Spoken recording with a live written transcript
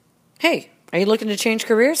Hey, are you looking to change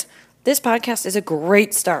careers? This podcast is a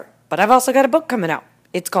great start, but I've also got a book coming out.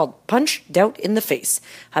 It's called Punch Doubt in the Face: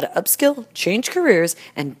 How to Upskill, Change Careers,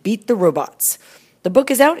 and Beat the Robots. The book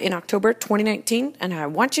is out in October 2019, and I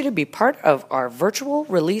want you to be part of our virtual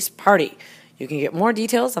release party. You can get more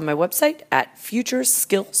details on my website at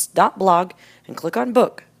futureskills.blog and click on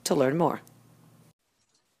book to learn more.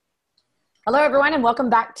 Hello, everyone, and welcome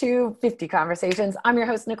back to 50 Conversations. I'm your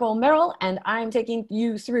host, Nicole Merrill, and I'm taking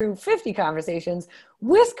you through 50 conversations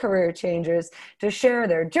with career changers to share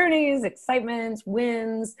their journeys, excitements,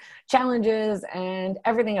 wins, challenges, and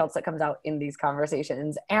everything else that comes out in these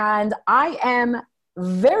conversations. And I am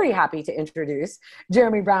very happy to introduce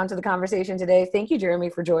Jeremy Brown to the conversation today. Thank you, Jeremy,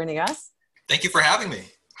 for joining us. Thank you for having me.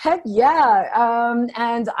 Heck yeah.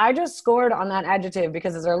 And I just scored on that adjective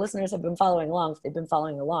because as our listeners have been following along, if they've been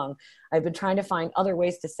following along, I've been trying to find other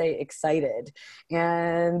ways to say excited.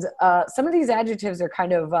 And some of these adjectives are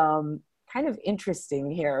kind of interesting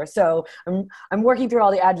here. So I'm working through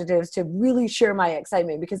all the adjectives to really share my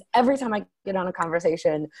excitement, because every time I get on a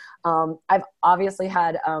conversation, I've obviously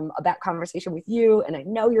had a back conversation with you, and I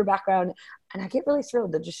know your background, and I get really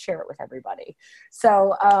thrilled to just share it with everybody.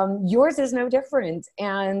 So yours is no different.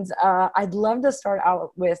 And I'd love to start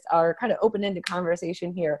out with our kind of open-ended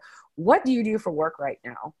conversation here. What do you do for work right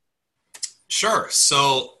now? Sure.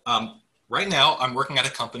 So right now I'm working at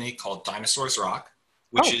a company called Dinosaurs Rock,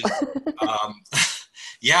 which is,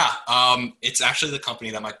 it's actually the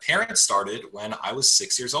company that my parents started when I was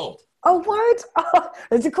 6 years old. Oh, what? Oh,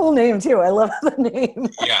 it's a cool name too. I love the name.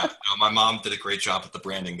 Yeah. My mom did a great job with the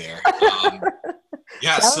branding there.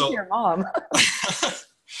 Shout out to your mom.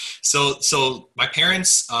 So my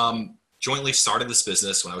parents jointly started this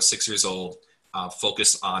business when I was 6 years old,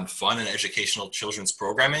 focused on fun and educational children's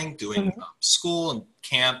programming, doing school and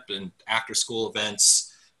camp and after school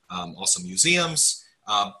events, also museums,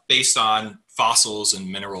 based on fossils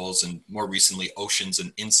and minerals, and more recently oceans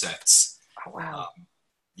and insects. Oh, wow.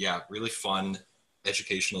 Really fun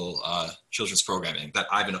educational children's programming that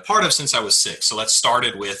I've been a part of since I was 6. So that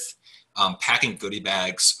started with packing goodie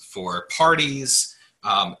bags for parties,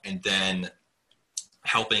 and then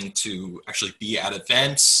helping to actually be at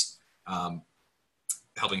events,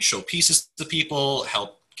 helping show pieces to people,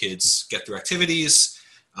 help kids get through activities.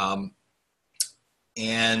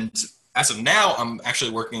 And as of now, I'm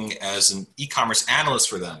actually working as an e-commerce analyst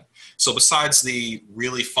for them. So besides the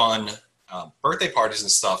really fun birthday parties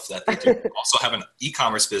and stuff that they do, also have an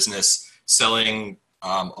e-commerce business selling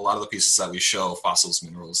a lot of the pieces that we show, fossils,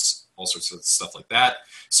 minerals, all sorts of stuff like that.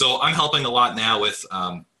 So I'm helping a lot now with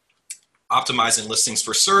optimizing listings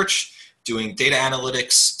for search, doing data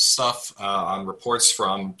analytics stuff on reports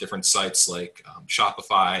from different sites like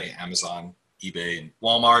Shopify, Amazon, eBay, and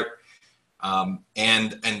Walmart.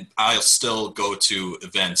 And I'll still go to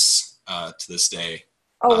events to this day.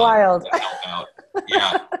 Oh, wild. To help out.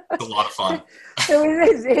 Yeah, it's a lot of fun. So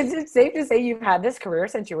is it safe to say you've had this career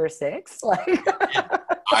since you were 6? Like,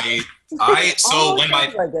 so when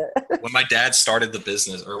my dad started the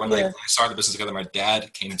business, or when I started the business together, my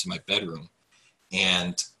dad came into my bedroom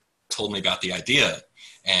and told me about the idea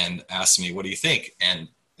and asked me, "What do you think?" And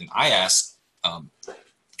I asked,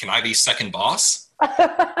 "Can I be second boss?"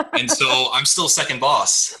 And so I'm still second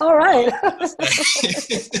boss. All right.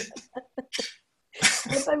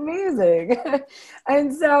 That's amazing.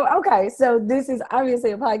 And so, okay, so this is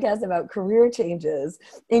obviously a podcast about career changes.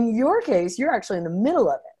 In your case, you're actually in the middle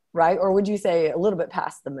of it, right? Or would you say a little bit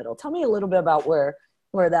past the middle? Tell me a little bit about where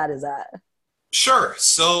that is at. Sure.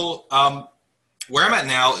 So where I'm at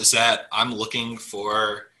now is that I'm looking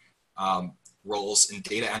for roles in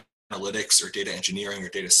data analytics or data engineering or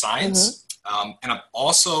data science. And I'm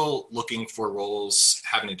also looking for roles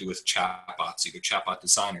having to do with chatbots, either chatbot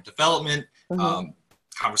design or development,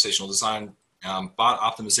 conversational design, bot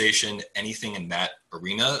optimization, anything in that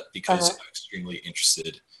arena, because I'm extremely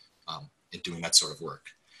interested in doing that sort of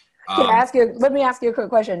work. Let me ask you a quick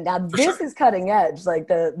question. Now, this is cutting edge, like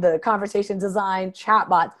the conversation design,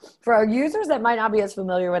 chatbot. For our users that might not be as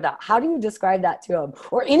familiar with that, how do you describe that to them,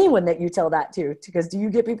 or anyone that you tell that to? Because do you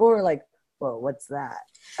get people who are like, "Whoa, what's that?"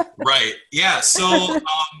 Right. Yeah. So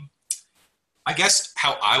I guess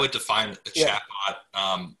how I would define a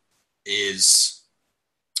chatbot is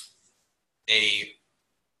a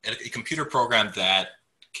computer program that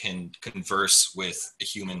can converse with a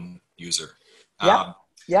human user. Yeah.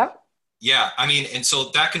 I mean, and so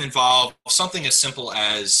that can involve something as simple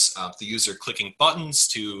as the user clicking buttons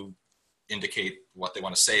to indicate what they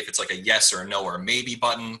want to say, if it's like a yes or a no or a maybe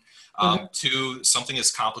button, to something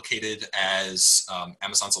as complicated as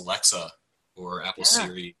Amazon's Alexa or Apple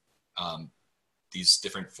Siri, these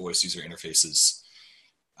different voice user interfaces.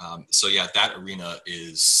 So yeah, that arena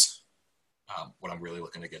is what I'm really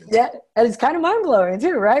looking to get into. Yeah, and it's kind of mind-blowing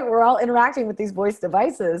too, right? We're all interacting with these voice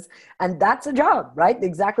devices, and that's a job, right?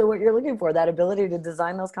 Exactly what you're looking for, that ability to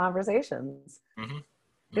design those conversations. Mm-hmm.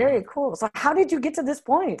 Very cool. So how did you get to this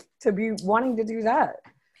point to be wanting to do that?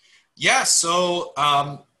 Yeah, so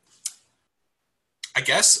I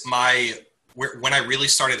guess when I really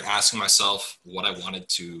started asking myself what I wanted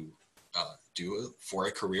to do for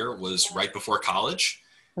a career was right before college.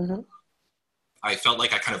 Mm-hmm. I felt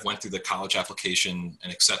like I kind of went through the college application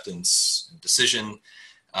and acceptance and decision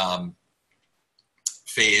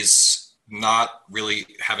phase, not really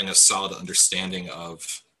having a solid understanding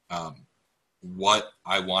of what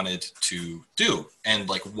I wanted to do. And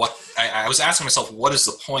like what I was asking myself, what is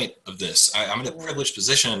the point of this? I'm in a privileged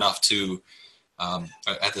position enough to,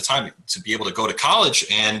 at the time, to be able to go to college.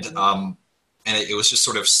 And it was just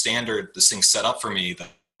sort of standard, this thing set up for me that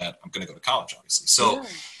I'm going to go to college, obviously. So,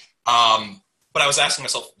 but I was asking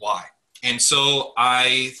myself why. And so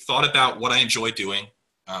I thought about what I enjoy doing,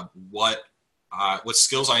 what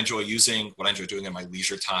skills I enjoy using, what I enjoy doing in my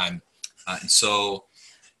leisure time. And so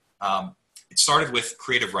it started with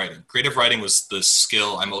creative writing. Creative writing was the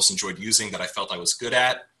skill I most enjoyed using, that I felt I was good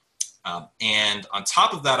at. And on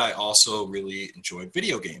top of that, I also really enjoyed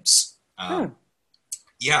video games.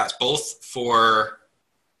 Yeah, both for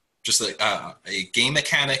just a game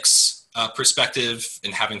mechanics perspective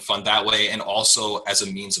and having fun that way, and also as a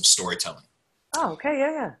means of storytelling. Oh, okay,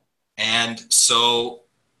 yeah. And so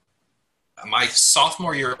my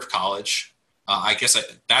sophomore year of college, I guess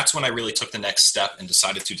that's when I really took the next step and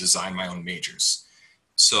decided to design my own majors.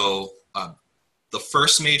 So the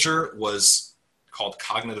first major was called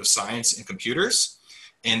Cognitive Science and Computers,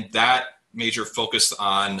 and that major focused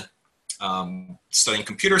on studying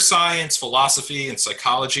computer science, philosophy, and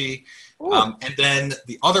psychology. And then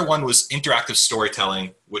the other one was interactive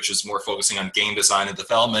storytelling, which is more focusing on game design and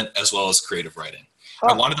development, as well as creative writing.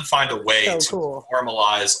 I wanted to find a way to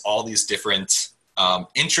formalize all these different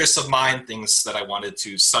interests of mine, things that I wanted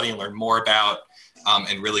to study and learn more about,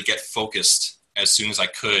 and really get focused as soon as I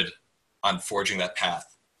could on forging that path.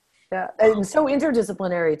 Yeah, and so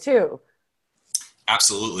interdisciplinary too.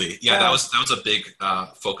 Absolutely. Yeah, that was a big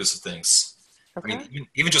focus of things. Okay. I mean,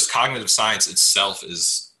 even just cognitive science itself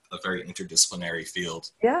is a very interdisciplinary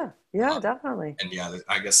field. Yeah, definitely. And yeah,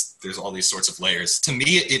 I guess there's all these sorts of layers. To me,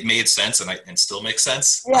 it made sense, and still makes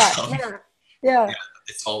sense. Yeah.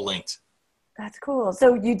 It's all linked. That's cool.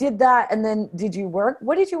 So you did that, and then did you work?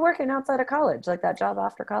 What did you work in outside of college, like that job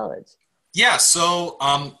after college? Yeah, so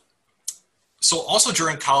also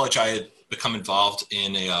during college, I had become involved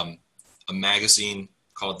in a magazine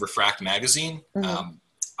called Refract Magazine. Mm-hmm.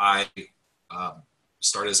 I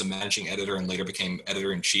started as a managing editor and later became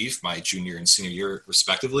editor-in-chief my junior and senior year,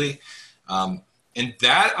 respectively. And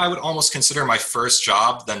that I would almost consider my first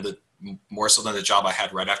job, more so than the job I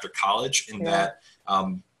had right after college, in that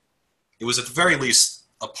it was at the very least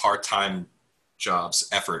a part-time job's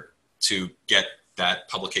effort to get that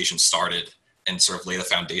publication started and sort of lay the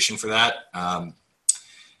foundation for that.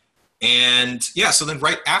 So then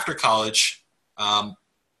right after college, I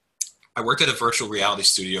worked at a virtual reality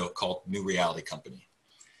studio called New Reality Company.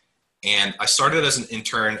 And I started as an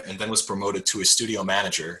intern and then was promoted to a studio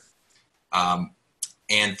manager.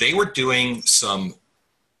 And they were doing some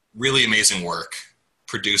really amazing work,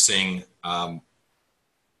 producing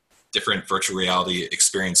different virtual reality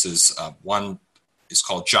experiences. One is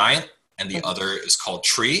called Giant, and the other is called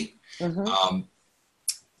Tree. Mm-hmm.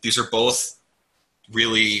 These are both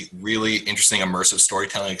really, really interesting immersive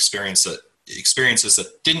storytelling experiences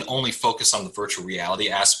that didn't only focus on the virtual reality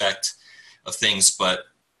aspect of things, but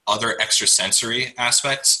other extrasensory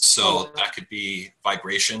aspects. So that could be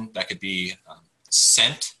vibration, that could be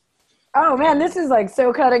scent. Oh man, this is like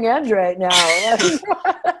so cutting edge right now.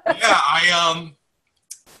 Yeah,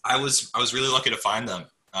 I was really lucky to find them.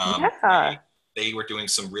 They were doing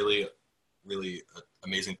some really, really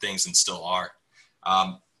amazing things and still are.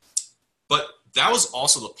 But that was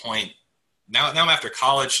also the point. Now I'm after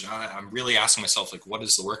college, I'm really asking myself, like, what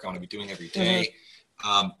is the work I want to be doing every day?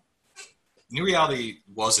 Mm-hmm. New Reality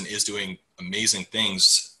was and is doing amazing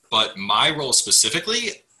things, but my role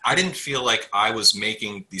specifically, I didn't feel like I was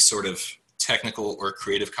making the sort of technical or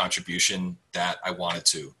creative contribution that I wanted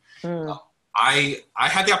to. I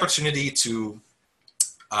had the opportunity to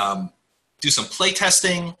do some play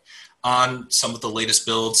testing on some of the latest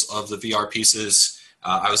builds of the VR pieces.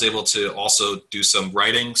 I was able to also do some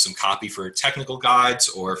writing, some copy for technical guides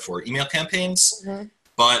or for email campaigns. Mm-hmm.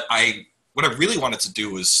 But what I really wanted to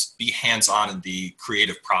do was be hands-on in the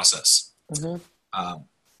creative process. Mm-hmm.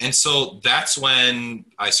 And so that's when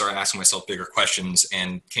I started asking myself bigger questions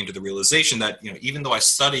and came to the realization that, even though I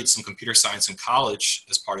studied some computer science in college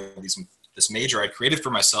as part of this major I created for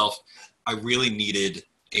myself, I really needed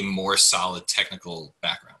a more solid technical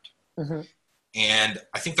background. Mm-hmm. And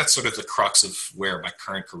I think that's sort of the crux of where my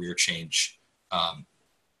current career change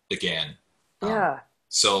began. Yeah.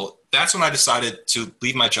 So that's when I decided to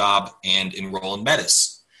leave my job and enroll in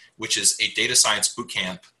Metis, which is a data science boot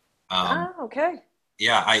camp. Okay.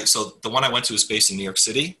 Yeah, so the one I went to is based in New York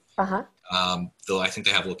City, Uh-huh. though I think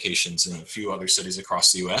they have locations in a few other cities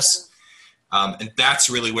across the U.S. And that's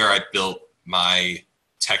really where I built my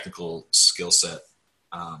technical skill set.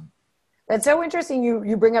 That's so interesting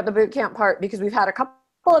you bring up the boot camp part, because we've had a couple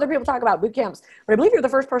other people talk about boot camps, but I believe you're the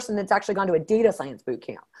first person that's actually gone to a data science boot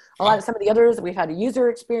camp. Some of the others, we've had a user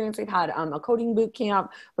experience, we've had a coding boot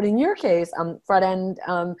camp, but in your case, front end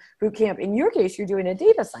boot camp, in your case, you're doing a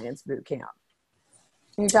data science boot camp.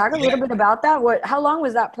 Can you talk a little bit about that? How long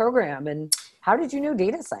was that program, and how did you know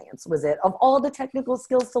data science was it, of all the technical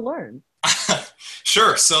skills to learn?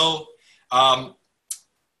 Sure. So that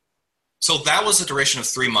was a duration of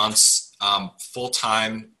 3 months,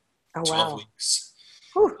 full-time, 12 weeks.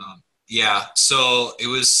 Yeah. So it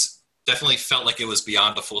was definitely felt like it was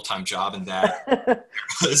beyond a full-time job, in that it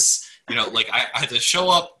was, I had to show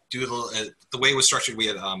up, do the way it was structured. We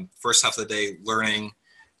had first half of the day learning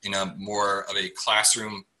in a more of a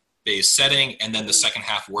classroom-based setting, and then the second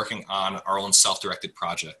half working on our own self-directed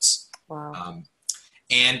projects. Wow.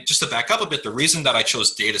 And just to back up a bit, the reason that I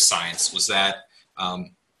chose data science was that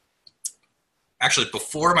actually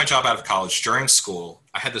before my job out of college, during school,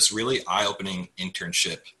 I had this really eye-opening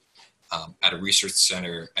internship at a research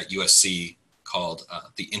center at USC called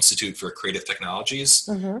the Institute for Creative Technologies.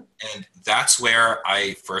 Mm-hmm. And that's where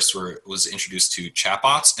I first was introduced to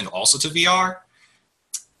chatbots and also to VR.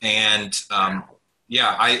 And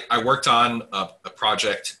I worked on a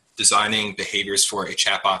project designing behaviors for a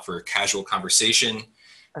chatbot for casual conversation.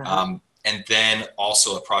 Uh-huh. And then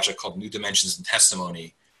also a project called New Dimensions in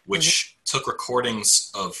Testimony, which took recordings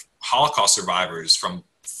of Holocaust survivors from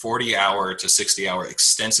 40-hour to 60-hour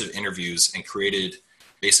extensive interviews and created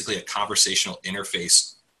basically a conversational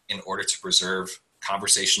interface in order to preserve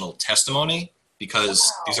conversational testimony,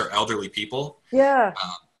 because these are elderly people. Yeah.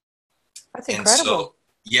 That's incredible. And so,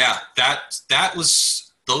 yeah, that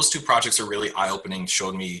was, those two projects are really eye-opening,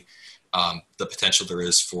 showed me the potential there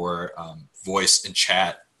is for voice and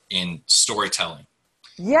chat in storytelling.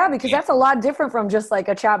 Yeah, because that's a lot different from just like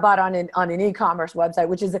a chatbot on an e-commerce website,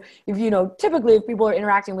 which is, typically if people are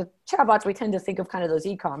interacting with chatbots, we tend to think of kind of those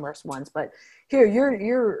e-commerce ones. But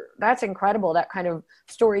here, that's incredible. That kind of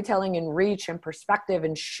storytelling and reach and perspective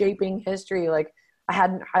and shaping history. Like I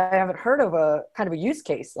haven't heard of a kind of a use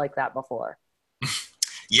case like that before.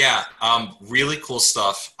 Yeah, really cool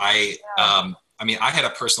stuff. I had a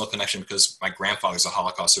personal connection because my grandfather's a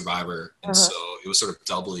Holocaust survivor, and so it was sort of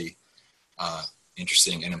doubly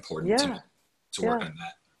interesting and important to work on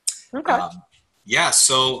that. Okay.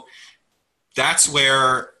 So that's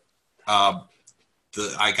where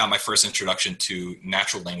I got my first introduction to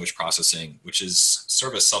natural language processing, which is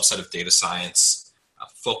sort of a subset of data science,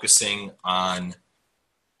 focusing on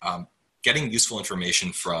getting useful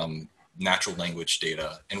information from natural language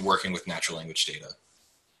data and working with natural language data.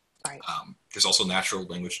 Right. There's also natural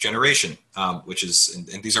language generation, which is,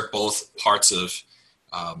 and these are both parts of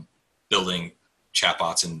building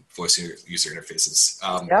chatbots and voice user interfaces.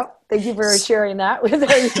 Yep. Thank you for sharing that with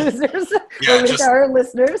our users, with our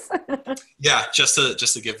listeners. Yeah, just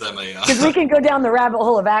to give them a. Because we can go down the rabbit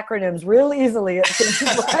hole of acronyms real easily. It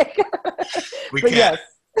seems like. We can. Yes.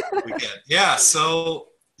 We can. Yeah. So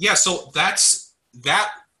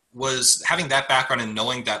that was having that background and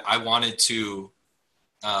knowing that I wanted to.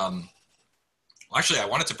 I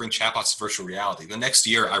wanted to bring chatbots to virtual reality. The next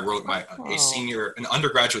year, I wrote an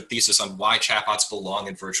undergraduate thesis on why chatbots belong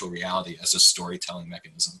in virtual reality as a storytelling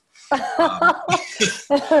mechanism. Wow,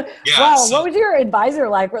 what was your advisor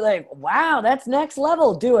like? We're like, wow, that's next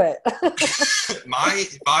level. Do it. My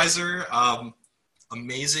advisor,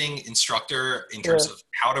 amazing instructor in terms of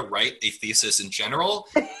how to write a thesis in general.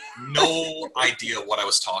 No idea what I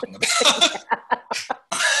was talking about.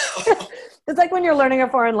 It's like when you're learning a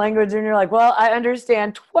foreign language and you're like, well, I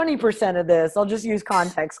understand 20% of this. I'll just use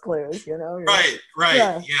context clues, Right.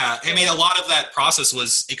 Yeah. I mean, a lot of that process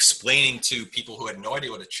was explaining to people who had no idea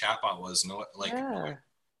what a chatbot was,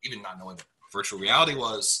 even not knowing what virtual reality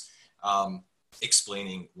was,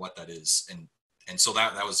 explaining what that is. And so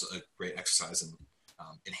that was a great exercise in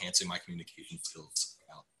enhancing my communication skills.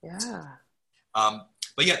 Yeah.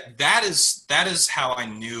 But yeah, that is how I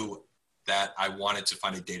knew that I wanted to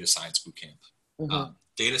find a data science bootcamp.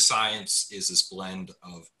 data science is this blend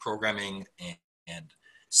of programming and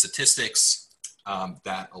statistics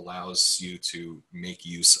that allows you to make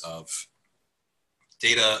use of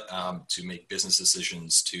data to make business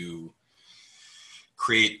decisions, to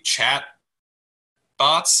create chat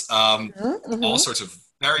bots, all sorts of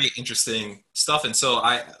very interesting stuff. And so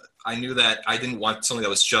I knew that I didn't want something that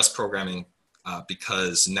was just programming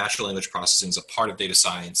because natural language processing is a part of data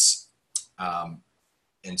science.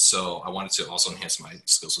 And so I wanted to also enhance my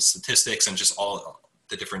skills with statistics and just all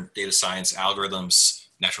the different data science algorithms,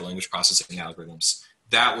 natural language processing algorithms.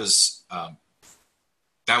 That was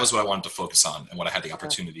what I wanted to focus on and what I had the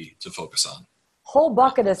opportunity to focus on. Whole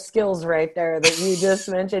bucket of skills right there that you just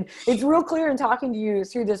mentioned. It's real clear in talking to you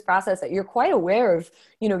through this process that you're quite aware of,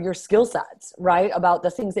 your skill sets, right? About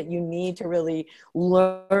the things that you need to really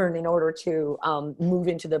learn in order to move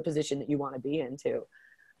into the position that you want to be into.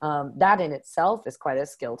 That in itself is quite a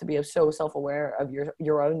skill, to be so self-aware of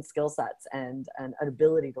your own skill sets and an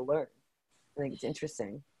ability to learn. I think it's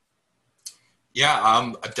interesting. Yeah,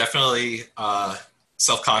 I'm definitely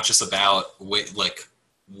self-conscious about what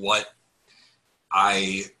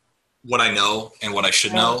I know and what I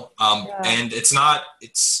should know. And it's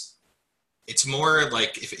more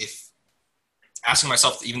like if asking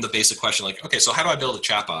myself even the basic question, like, okay, so how do I build a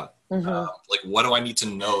chatbot? Like, what do I need to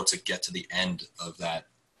know to get to the end of that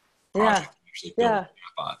project? Actually build a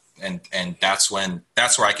chatbot. And that's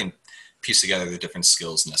where I can piece together the different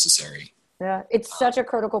skills necessary. Yeah. It's such a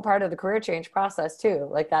critical part of the career change process too.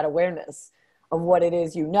 Like that awareness of what it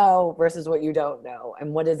is versus what you don't know,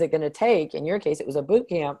 and what is it going to take. In your case, it was a boot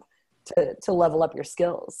camp to level up your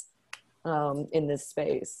skills in this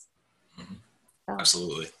space.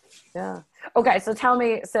 Absolutely. Yeah. Okay. So tell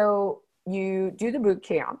me, so you do the boot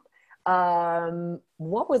camp.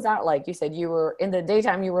 What was that like? You said you were in the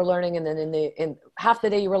daytime you were learning, and then in half the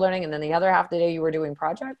day you were learning, and then the other half the day you were doing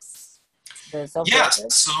projects. Yes.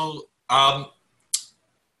 So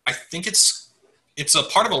I think it's a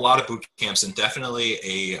part of a lot of boot camps, and definitely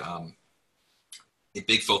a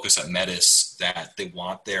big focus at Metis that they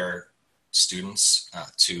want their students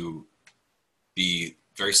to be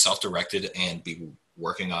very self-directed and be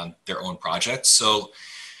working on their own projects. So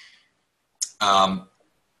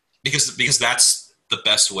because that's the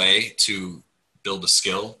best way to build a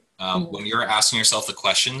skill. When you're asking yourself the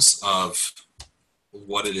questions of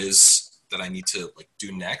what it is that I need to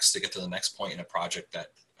do next to get to the next point in a project that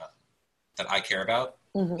I care about,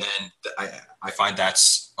 then I find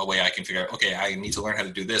that's a way I can figure out, okay, I need to learn how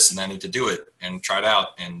to do this, and I need to do it and try it out,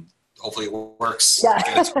 and hopefully it works, and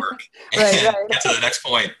get it to work, and get to the next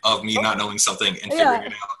point of me not knowing something and figuring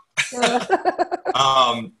it out.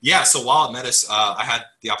 So while at Metis, I had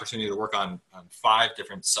the opportunity to work on 5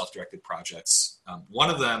 different self-directed projects. One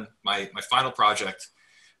of them, my final project,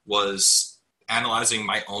 was analyzing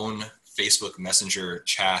my own Facebook Messenger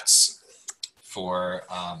chats for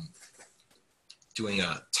doing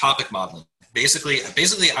a topic modeling. Basically,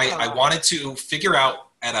 I wanted to figure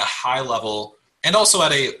out at a high level and also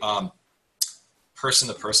at a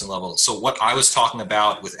person-to-person level, so what I was talking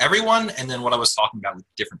about with everyone, and then what I was talking about with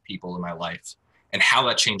different people in my life, and how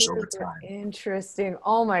that changed over time. Interesting.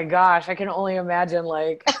 Oh my gosh, I can only imagine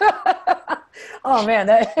oh man,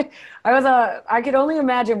 I could only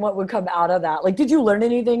imagine what would come out of that. Did you learn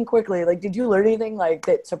anything quickly? Did you learn anything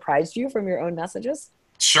that surprised you from your own messages?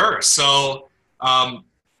 Sure. So I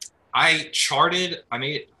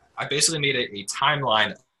basically made a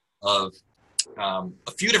timeline of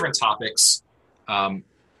a few different topics.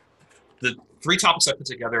 The 3 topics I put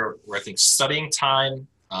together were, I think, studying time,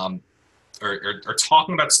 or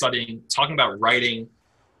talking about studying, talking about writing,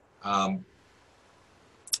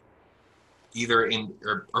 either in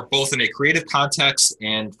or both in a creative context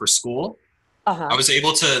and for school. I was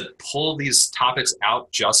able to pull these topics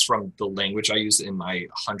out just from the language I used in my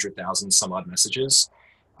 100,000 some odd messages,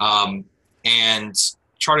 and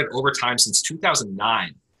charted over time since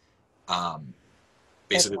 2009.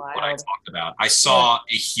 Basically what I talked about. I saw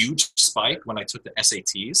a huge spike when I took the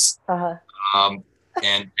SATs,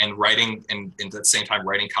 and writing, and at the same time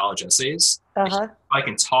writing college essays. Like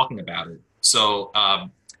in talking about it. So,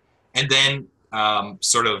 and then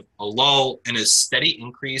sort of a lull and a steady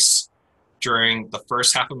increase during the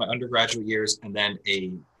first half of my undergraduate years, and then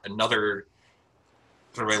another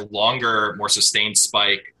sort of a longer, more sustained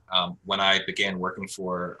spike when I began working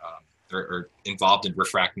for or involved in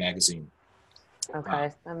Refract magazine.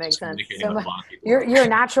 Okay, that makes sense. So you're a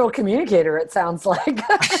natural communicator, it sounds like.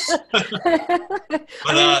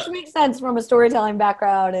 It makes sense from a storytelling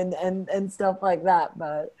background and stuff like that,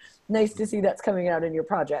 but nice to see that's coming out in your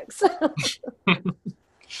projects.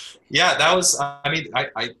 Yeah, that was, I mean,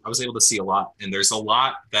 I was able to see a lot, and there's a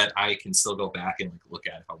lot that I can still go back and like look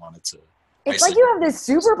at if I wanted to. It's like you have this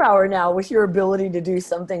superpower now with your ability to do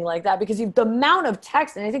something like that, because the amount of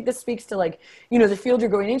text, and I think this speaks to like, the field you're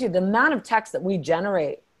going into, the amount of text that we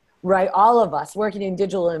generate, right? All of us working in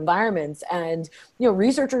digital environments, and,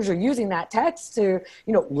 researchers are using that text to,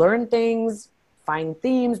 learn things, find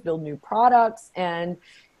themes, build new products. And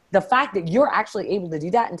the fact that you're actually able to do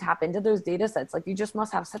that and tap into those data sets, like, you just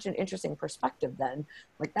must have such an interesting perspective then.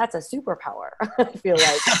 Like, that's a superpower, I feel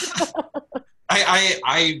like.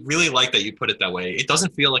 I really like that you put it that way. It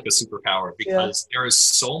doesn't feel like a superpower because there is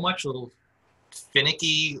so much little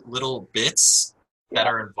finicky little bits that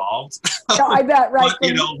are involved. No, I bet, right? But,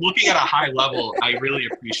 looking at a high level, I really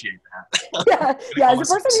appreciate that. Yeah. As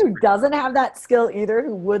a person who doesn't have that skill either,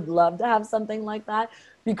 who would love to have something like that,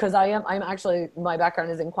 because I'm actually, my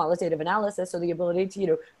background is in qualitative analysis, so the ability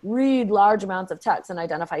to, read large amounts of text and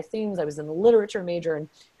identify themes. I was in the literature major and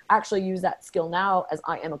actually use that skill now, as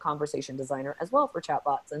I am a conversation designer as well for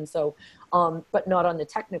chatbots. And so, but not on the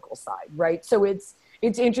technical side, right? So it's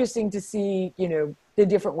interesting to see, the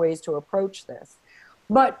different ways to approach this.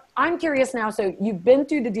 But I'm curious now, so you've been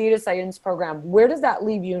through the data science program. Where does that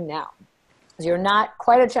leave you now? So you're not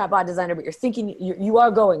quite a chatbot designer, but you're thinking, you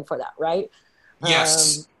are going for that, right?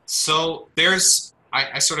 Yes. So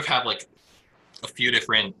I sort of have like a few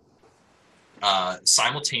different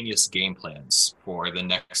simultaneous game plans for the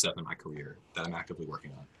next step in my career that I'm actively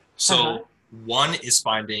working on. So one is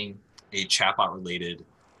finding a chatbot related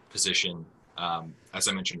position, as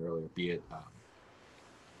I mentioned earlier, be it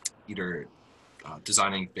either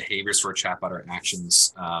designing behaviors for a chatbot or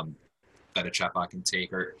actions that a chatbot can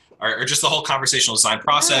take, or just the whole conversational design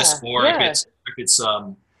process, or if it's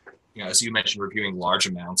as you mentioned, reviewing large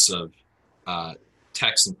amounts of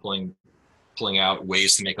text and pulling out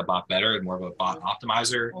ways to make a bot better and more of a bot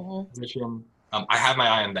optimizer position. I have my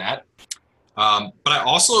eye on that. But I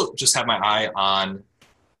also just have my eye on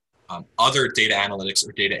other data analytics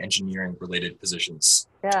or data engineering related positions.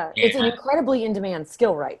 Yeah, it's an incredibly in-demand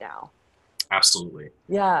skill right now. Absolutely.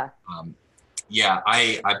 Yeah.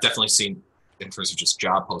 I've definitely seen, in terms of just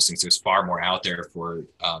job postings, there's far more out there for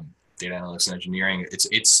data analytics and engineering.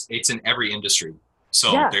 It's in every industry.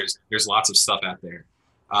 So there's lots of stuff out there.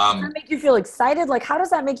 Does that make you feel excited? Like, how does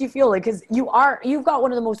that make you feel? Like, because you've got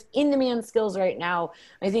one of the most in-demand skills right now.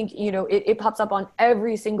 I think, it pops up on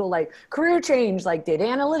every single, like, career change, like data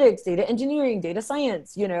analytics, data engineering, data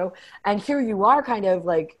science, and here you are kind of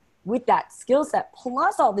like with that skill set,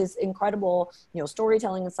 plus all this incredible,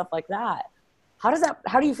 storytelling and stuff like that. How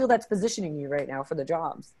do you feel that's positioning you right now for the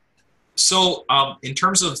jobs? So in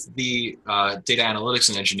terms of the data analytics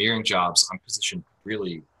and engineering jobs, I'm positioned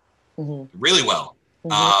really, really well.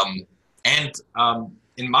 And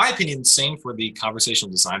in my opinion, same for the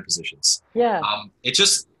conversational design positions. Yeah. It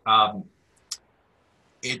just,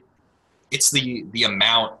 it's the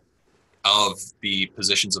amount of the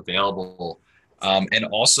positions available. And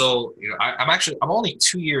also, I'm only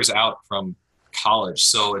 2 years out from college.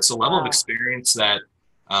 So it's a level of experience that,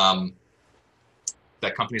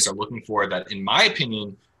 that companies are looking for that, in my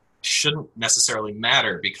opinion, shouldn't necessarily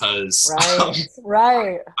matter, because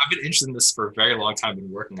right. I've been interested in this for a very long time,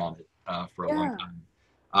 been working on it for a long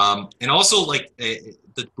time. And also, like,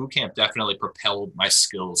 the bootcamp definitely propelled my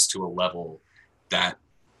skills to a level that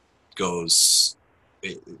goes,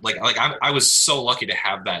 I was so lucky to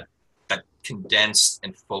have that condensed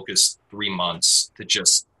and focused 3 months to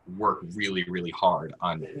just work really, really hard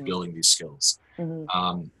on building these skills.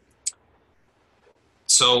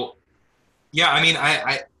 So, yeah, I mean,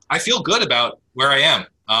 I feel good about where I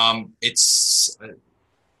am. It's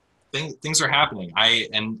things are happening.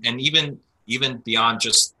 And even beyond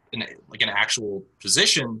just an actual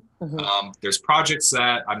position, there's projects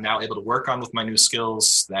that I'm now able to work on with my new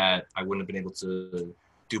skills that I wouldn't have been able to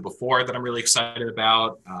do before, that I'm really excited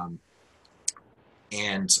about.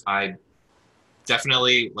 And I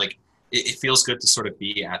definitely, like, it feels good to sort of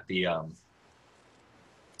be at the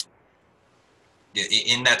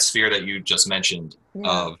in that sphere that you just mentioned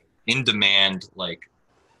of in demand, like,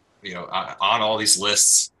 on all these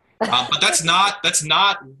lists. But that's not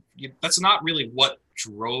really what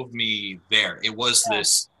drove me there. It was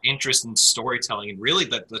this interest in storytelling, and really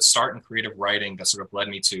the start in creative writing that sort of led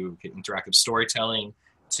me to interactive storytelling,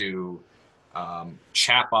 to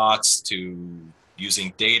chatbots, to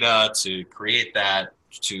using data to create that,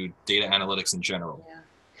 to data analytics in general.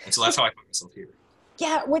 And so that's how I put myself here.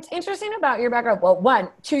 Yeah, what's interesting about your background,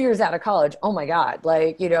 well, 2 years out of college, oh my God,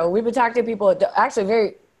 like, we've been talking to people actually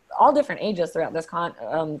very all different ages throughout this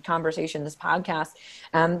conversation, this podcast,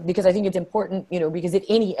 because I think it's important, because at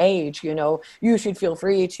any age, you should feel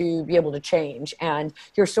free to be able to change and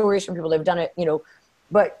hear stories from people that have done it,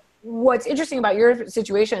 but what's interesting about your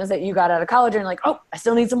situation is that you got out of college and you're like, oh, I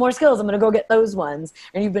still need some more skills. I'm going to go get those ones.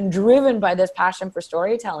 And you've been driven by this passion for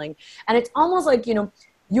storytelling. And it's almost like,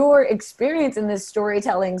 your experience in this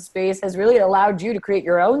storytelling space has really allowed you to create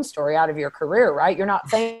your own story out of your career, right? You're not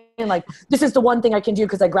saying like, this is the one thing I can do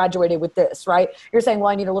because I graduated with this, right? You're saying, well,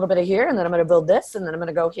 I need a little bit of here, and then I'm going to build this, and then I'm going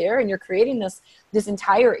to go here. And you're creating this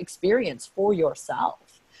entire experience for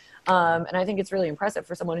yourself. And I think it's really impressive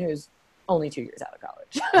for someone who's only 2 years out of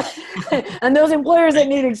college. And those employers that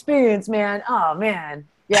need experience, man, oh man.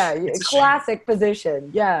 Yeah. Classic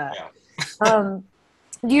position. Yeah.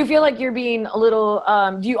 Do you feel like you're being a little,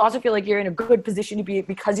 do you also feel like you're in a good position to be,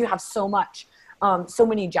 because you have so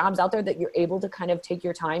many jobs out there, that you're able to kind of take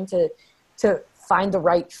your time to find the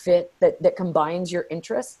right fit that combines your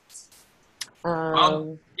interests?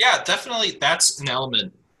 Yeah, definitely. That's an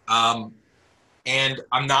element. And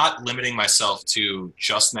I'm not limiting myself to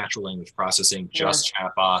just natural language processing, just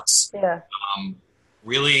chatbots. Yeah.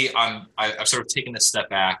 Really, I've sort of taken a step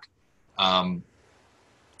back, and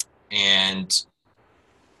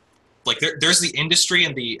like there's the industry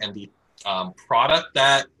and the product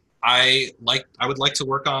that I would like to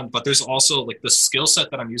work on, but there's also like the skill set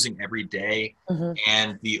that I'm using every day,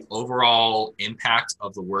 and the overall impact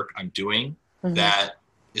of the work I'm doing that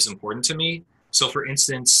is important to me. So, for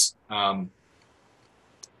instance,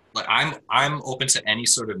 like I'm open to any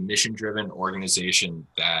sort of mission-driven organization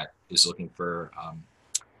that is looking for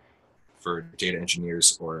data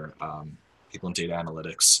engineers or people in data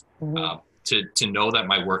analytics, to know that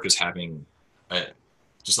my work is having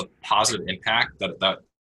just a positive impact, that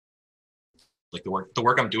like the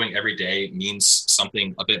work I'm doing every day means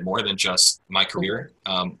something a bit more than just my career,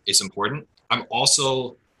 is important. I'm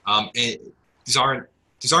also these aren't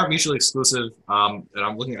mutually exclusive, and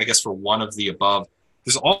I'm looking, I guess, for one of the above.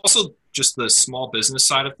 There's also just the small business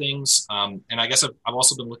side of things. And I guess I've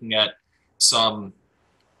also been looking at some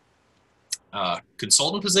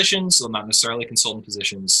consultant positions, so not necessarily consultant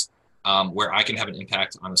positions, where I can have an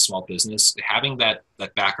impact on a small business. Having that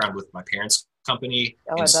background with my parents' company,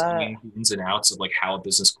 and seeing the ins and outs of like how a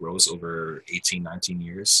business grows over 18, 19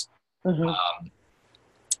 years, and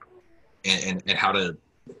how to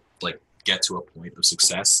like get to a point of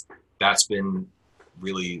success, that's been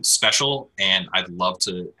really special, and I'd love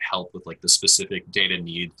to help with like the specific data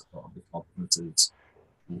needs of the conferences.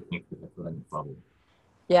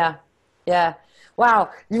 Yeah. Wow.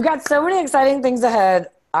 You've got so many exciting things ahead.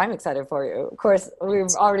 I'm excited for you. Of course, we've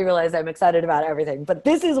already realized I'm excited about everything, but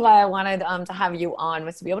this is why I wanted to have you on,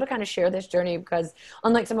 was to be able to kind of share this journey, because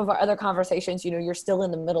unlike some of our other conversations, you're still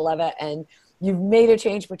in the middle of it, and you've made a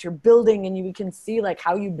change, but you're building, and you can see like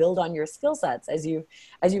how you build on your skill sets as you've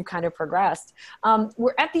kind of progressed.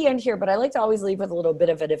 We're at the end here, but I like to always leave with a little bit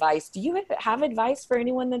of advice. Do you have advice for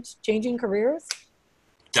anyone that's changing careers?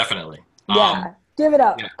 Definitely. Yeah. Give it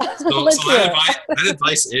up. Yeah. So that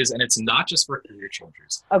advice is, and it's not just for career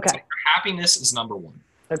changers. Okay. So happiness is number one.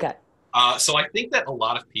 Okay. So I think that a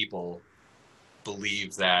lot of people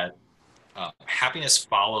believe that happiness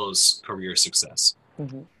follows career success,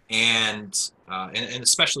 and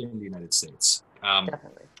especially in the United States.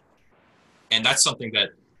 Definitely. And that's something that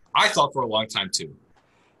I thought for a long time too,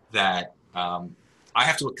 that I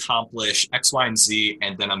have to accomplish X, Y, and Z,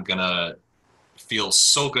 and then I'm gonna feel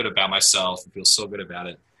so good about myself and feel so good about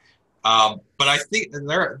it. But I think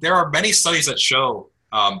there are many studies that show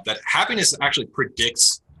that happiness actually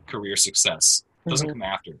predicts career success. It doesn't come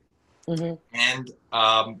after. And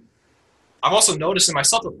I've also noticed in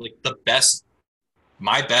myself that like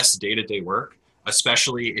my best day-to-day work,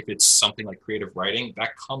 especially if it's something like creative writing,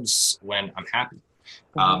 that comes when I'm happy.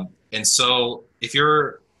 And so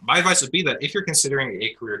my advice would be that if you're considering a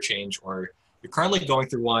career change, or you're currently going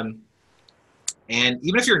through one, and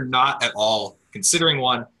even if you're not at all considering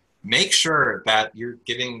one, make sure that you're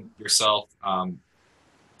giving yourself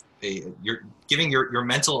you're giving your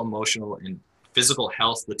mental, emotional, and physical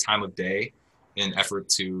health the time of day in an effort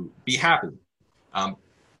to be happy.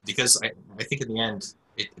 Because I think in the end,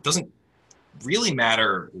 it doesn't really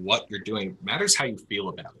matter what you're doing. It matters how you feel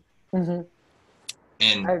about it.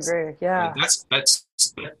 And I agree. Yeah. That's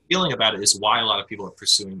that feeling about it is why a lot of people are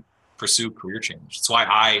pursue career change. It's why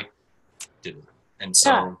I did it. And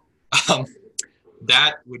so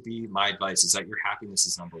that would be my advice, is that your happiness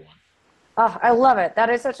is number one. Oh, I love it. That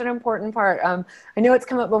is such an important part. I know it's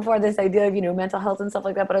come up before, this idea of, mental health and stuff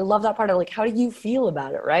like that, but I love that part of like, how do you feel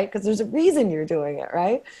about it, right? Because there's a reason you're doing it,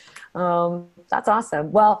 right? That's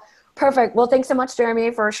awesome. Well, Perfect. Well, thanks so much,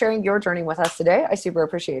 Jeremy, for sharing your journey with us today. I super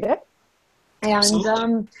appreciate it. And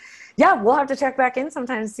Absolutely. yeah, we'll have to check back in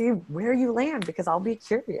sometime to see where you land because I'll be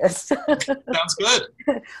curious. Sounds good.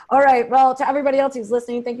 All right. Well, to everybody else who's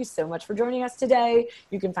listening, thank you so much for joining us today.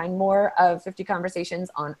 You can find more of 50 Conversations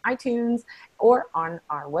on iTunes or on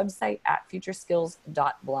our website at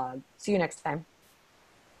futureskills.blog. See you next time.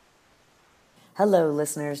 Hello,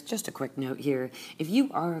 listeners. Just a quick note here. If you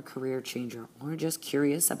are a career changer or just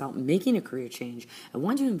curious about making a career change, I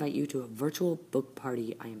want to invite you to a virtual book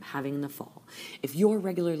party I am having in the fall. If you're a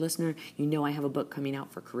regular listener, you know I have a book coming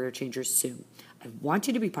out for career changers soon. I want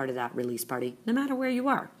you to be part of that release party, no matter where you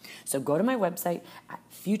are. So go to my website at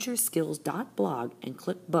futureskills.blog and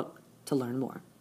click book to learn more.